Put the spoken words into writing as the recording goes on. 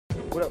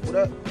What up, what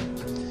up?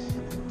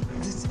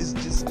 This is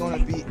just gonna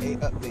be a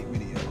update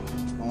video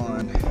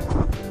on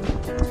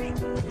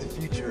the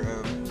future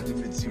of the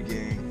Mitsu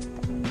Gang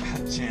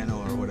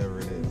channel or whatever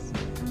it is.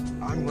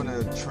 I'm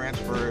gonna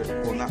transfer it,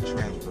 well not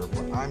transfer,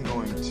 but I'm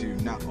going to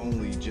not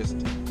only just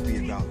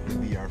be about the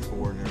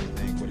VR4 and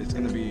everything, but it's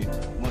gonna be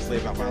mostly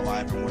about my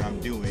life and what I'm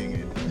doing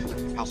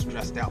and how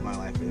stressed out my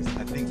life is.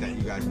 I think that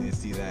you guys need to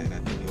see that, and I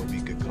think it'll be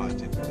good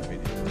content for the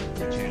video,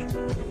 the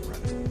channel,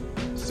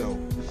 rather. So,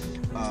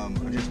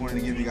 I just wanted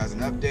to give you guys an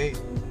update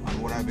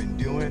on what I've been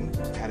doing.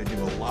 I had to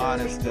do a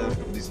lot of stuff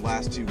these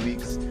last 2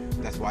 weeks.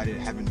 That's why I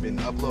haven't been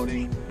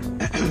uploading.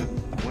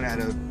 Went out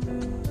of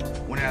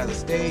the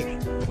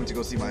state, went to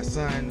go see my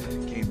son,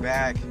 came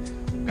back,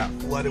 got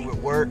flooded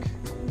with work,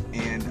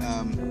 and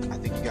I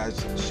think you guys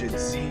should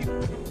see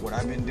what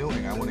I've been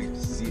doing. I want to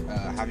see,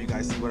 have you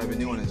guys see what I've been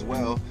doing as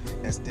well.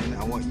 Eston,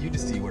 I want you to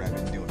see what I've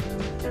been doing.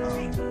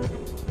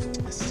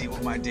 See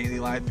what my daily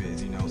life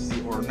is, you know,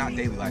 see, or not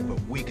daily life, but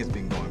week has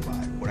been going by,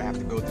 what I have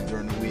to go through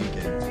during the week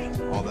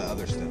and all the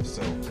other stuff.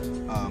 So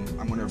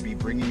I'm going to be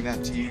bringing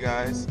that to you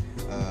guys.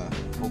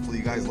 Hopefully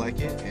you guys like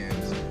it, and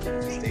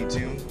stay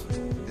tuned.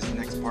 This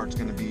next part's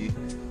going to be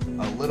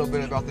a little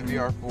bit about the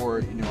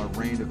VR4. You know, it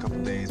rained a couple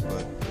days,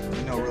 but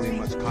you know, really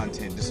much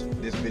content. This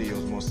video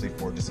is mostly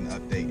for just an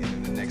update, and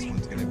then the next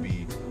one's going to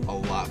be a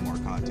lot more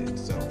content.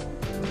 So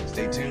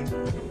stay tuned.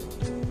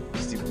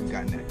 Let's see what we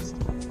got next.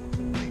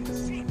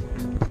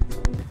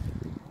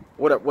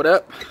 What up, what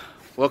up?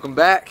 Welcome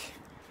back.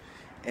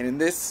 And in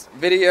this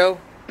video,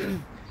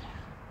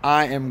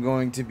 I am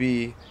going to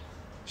be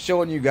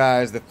showing you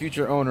guys the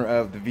future owner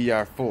of the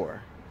VR4.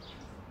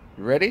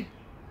 You ready?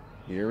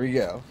 Here we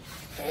go.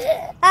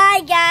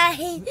 Hi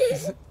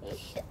guys.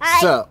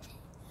 So,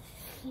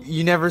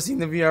 you never seen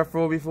the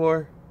VR4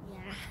 before?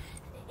 Yeah.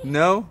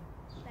 No?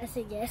 I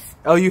said yes.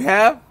 Oh, you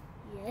have?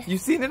 Yes.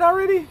 You've seen it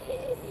already?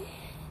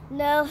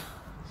 No.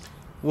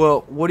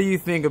 Well, what do you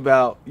think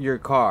about your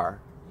car?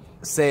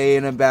 Say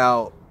in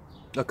about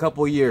a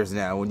couple years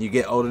now, when you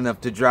get old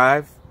enough to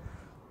drive,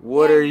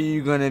 what are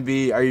you gonna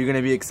be? Are you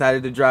gonna be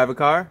excited to drive a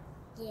car?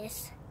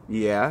 Yes.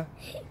 Yeah?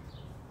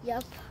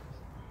 Yup.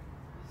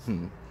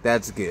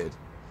 That's good.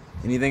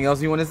 Anything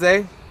else you want to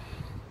say?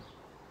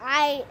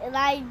 If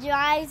I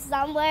drive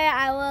somewhere,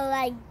 I will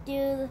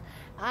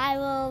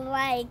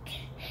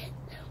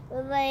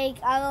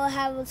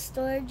have a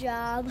store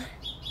job.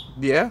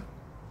 Yeah?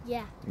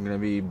 Yeah. You're gonna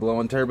be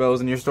blowing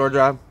turbos in your store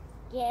job?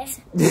 Yes.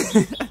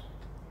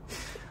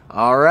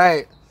 All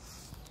right.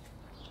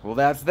 Well,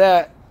 that's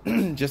that.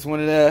 Just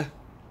wanted to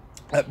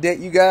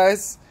update you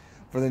guys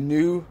for the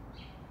new,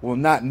 well,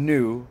 not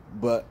new,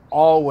 but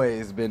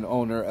always been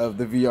owner of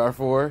the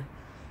VR4.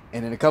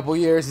 And in a couple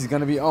years, he's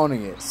going to be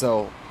owning it.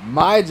 So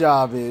my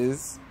job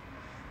is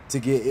to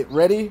get it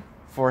ready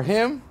for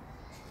him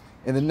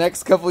in the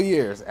next couple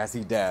years as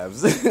he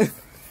dabs.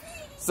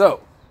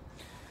 So,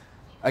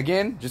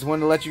 again, just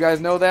wanted to let you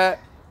guys know that.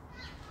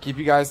 Keep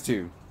you guys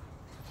tuned.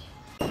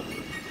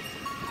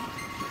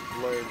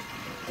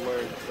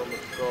 Learn from the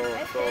star, learn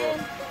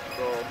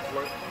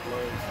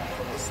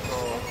from the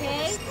star,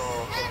 Okay.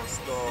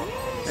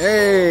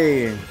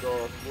 Hey!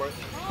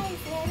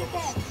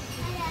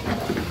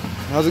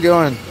 How's it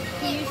going?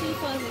 He usually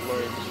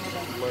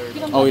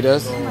closes. Oh, he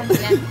does? Yeah.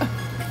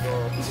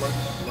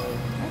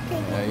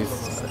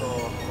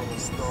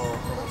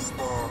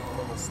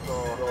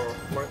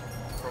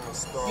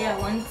 Yeah, Yeah,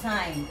 one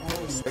time.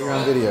 you're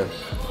on video.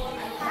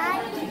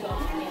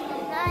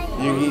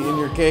 You eating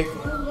your cake?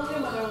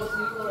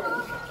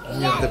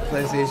 You have the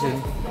PlayStation?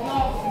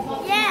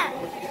 Yeah.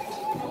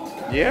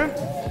 Yeah?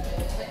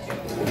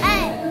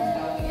 Hey.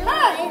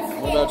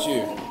 What about you?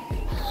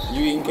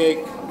 You eating cake?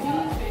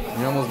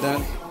 You almost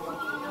done?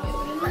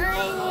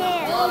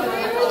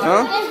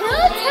 Huh? Who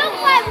took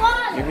my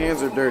water? Your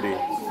hands are dirty.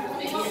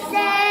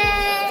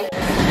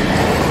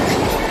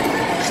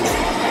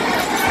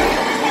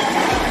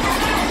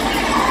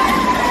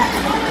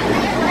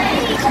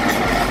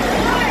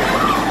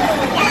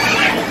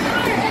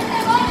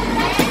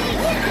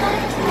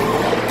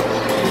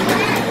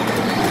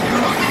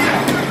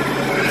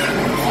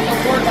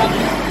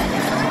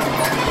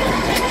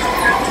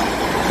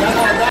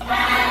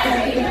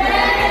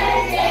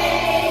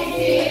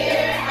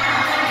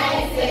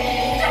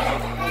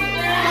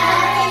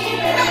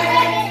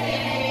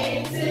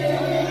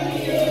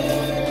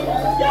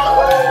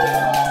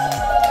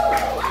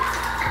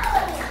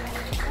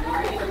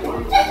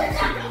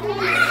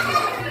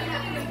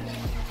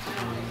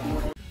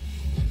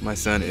 My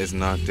son is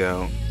knocked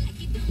out,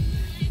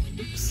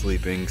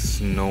 sleeping,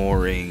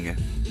 snoring.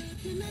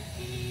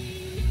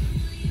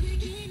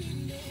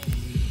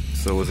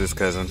 So was his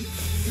cousin.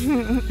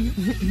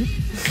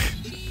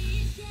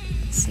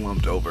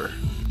 Slumped over.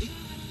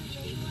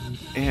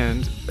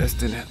 And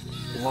Eston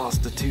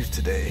lost a tooth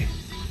today.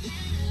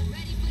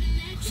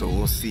 So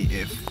we'll see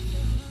if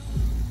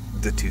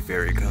the tooth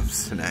fairy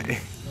comes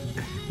tonight.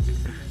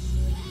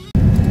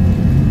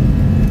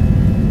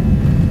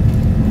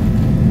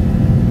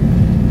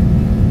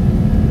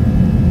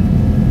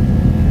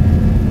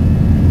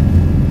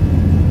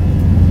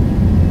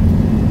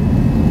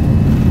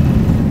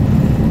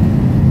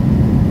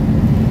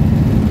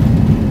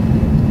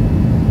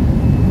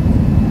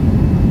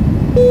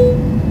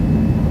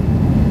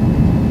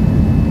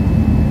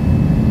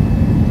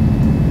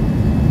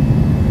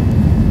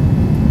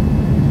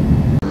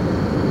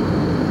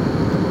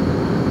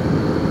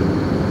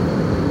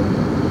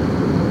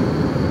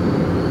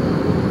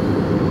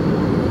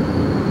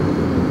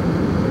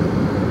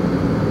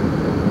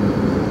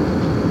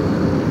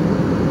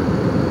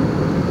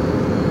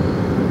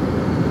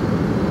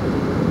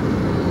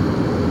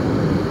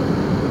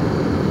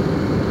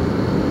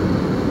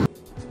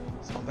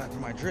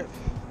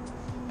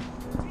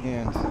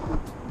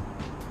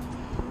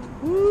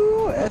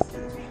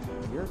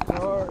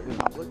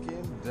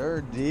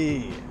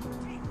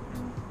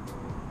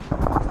 We're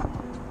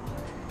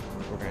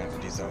gonna have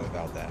to do something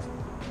about that.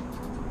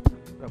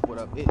 What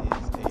up? It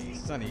is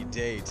a sunny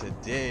day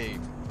today.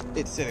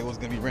 It said it was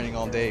gonna be raining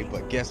all day,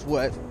 but guess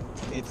what?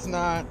 It's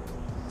not.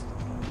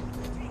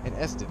 In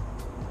Eston,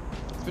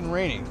 it's been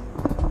raining.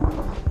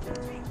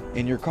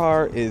 And your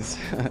car is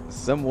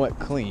somewhat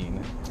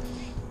clean.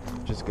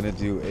 Just gonna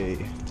do a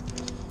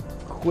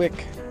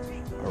quick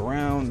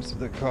around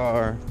the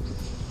car.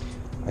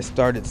 I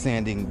started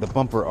sanding the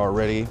bumper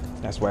already.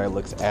 That's why it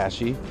looks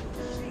ashy.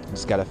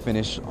 Just gotta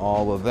finish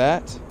all of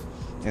that,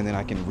 and then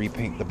I can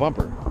repaint the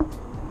bumper.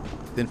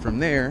 Then from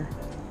there,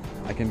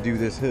 I can do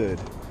this hood.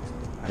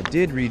 I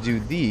did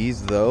redo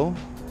these though.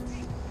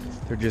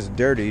 They're just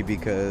dirty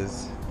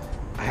because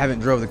I haven't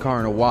drove the car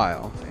in a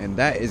while, and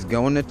that is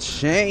going to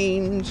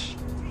change.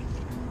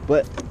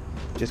 But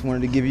just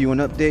wanted to give you an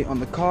update on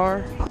the car.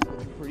 It's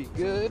looking pretty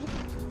good.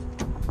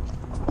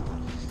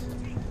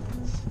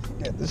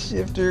 Got the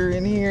shifter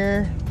in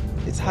here.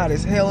 It's hot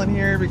as hell in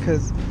here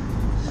because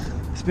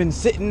it's been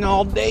sitting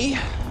all day.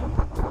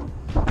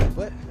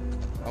 But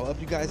I'll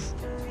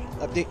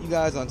update you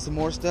guys on some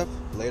more stuff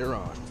later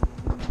on.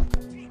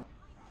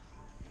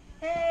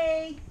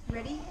 Hey,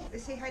 ready?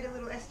 Let's say hi to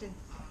little Eston.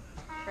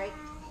 Right?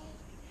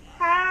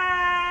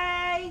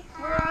 Hi!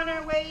 We're on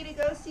our way to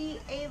go see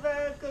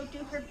Ava go do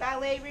her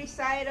ballet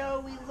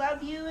recital. We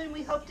love you and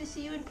we hope to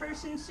see you in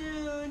person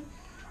soon.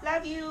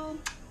 Love you.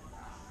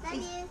 Love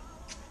you.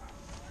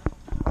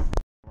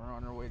 We're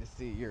on our way to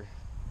see your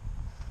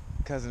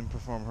cousin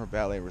perform her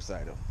ballet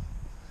recital.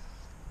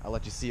 I'll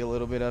let you see a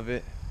little bit of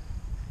it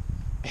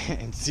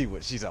and see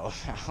what she's all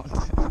about.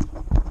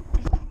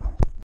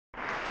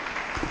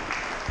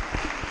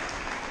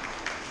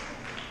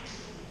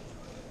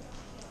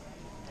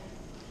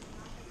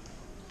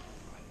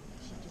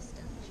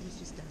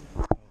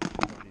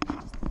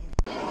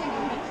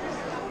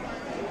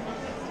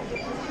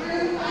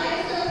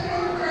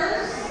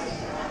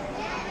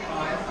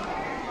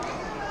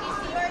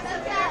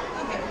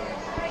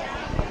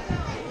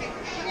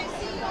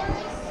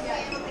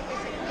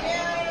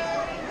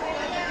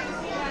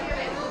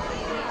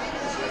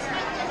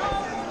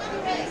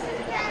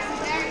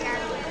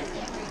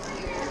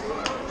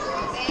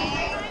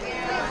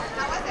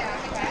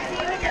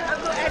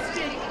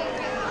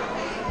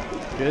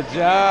 Good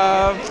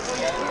job.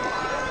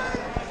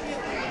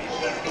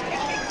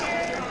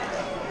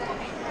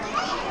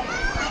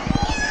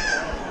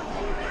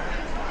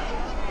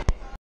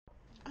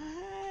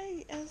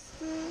 Hi,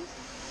 Esther.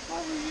 How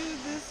are you?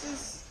 This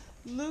is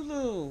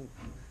Lulu.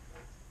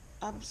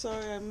 I'm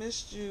sorry I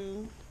missed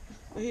you.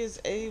 But here's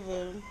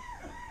Ava.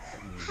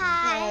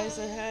 Hi. Hi,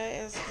 say hi,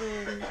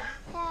 Esther.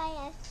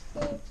 Hi,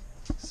 Esther.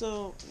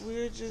 So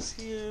we're just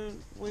here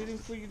waiting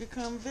for you to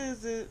come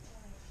visit.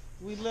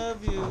 We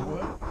love you.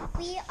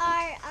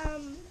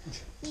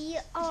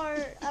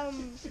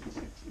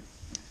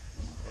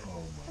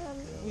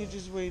 We're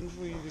just waiting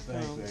for you to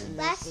come.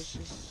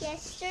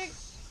 Yesterday,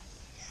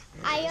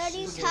 I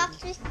already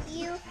talked with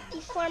you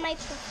before my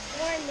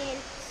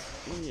performance.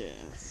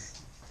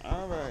 Yes.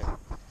 All right.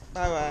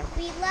 Bye-bye.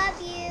 We love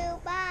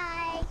you. Bye.